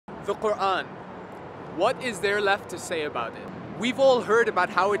The Quran. What is there left to say about it? We've all heard about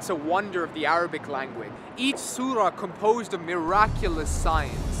how it's a wonder of the Arabic language. Each surah composed of miraculous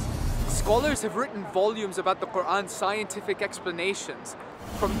science. Scholars have written volumes about the Quran's scientific explanations,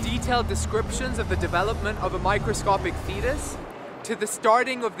 from detailed descriptions of the development of a microscopic fetus to the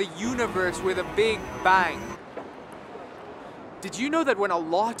starting of the universe with a big bang. Did you know that when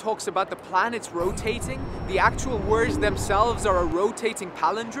Allah talks about the planets rotating, the actual words themselves are a rotating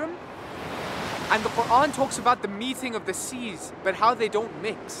palindrome? And the Quran talks about the meeting of the seas, but how they don't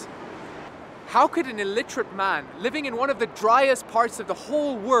mix. How could an illiterate man, living in one of the driest parts of the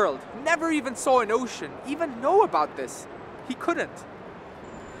whole world, never even saw an ocean, even know about this? He couldn't.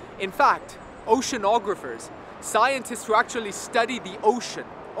 In fact, oceanographers, scientists who actually study the ocean,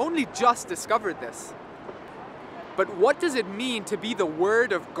 only just discovered this. But what does it mean to be the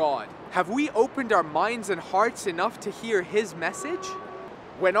Word of God? Have we opened our minds and hearts enough to hear His message?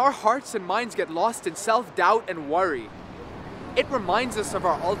 When our hearts and minds get lost in self-doubt and worry, it reminds us of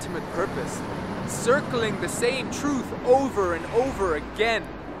our ultimate purpose, circling the same truth over and over again.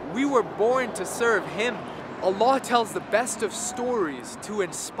 We were born to serve Him. Allah tells the best of stories to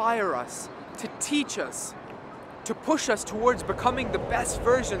inspire us, to teach us, to push us towards becoming the best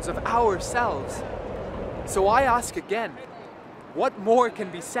versions of ourselves. So I ask again, what more can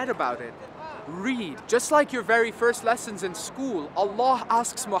be said about it? Read. Just like your very first lessons in school, Allah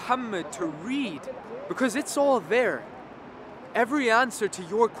asks Muhammad to read, because it's all there. Every answer to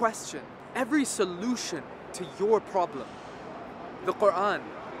your question, every solution to your problem. The Quran,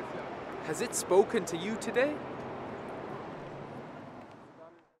 has it spoken to you today?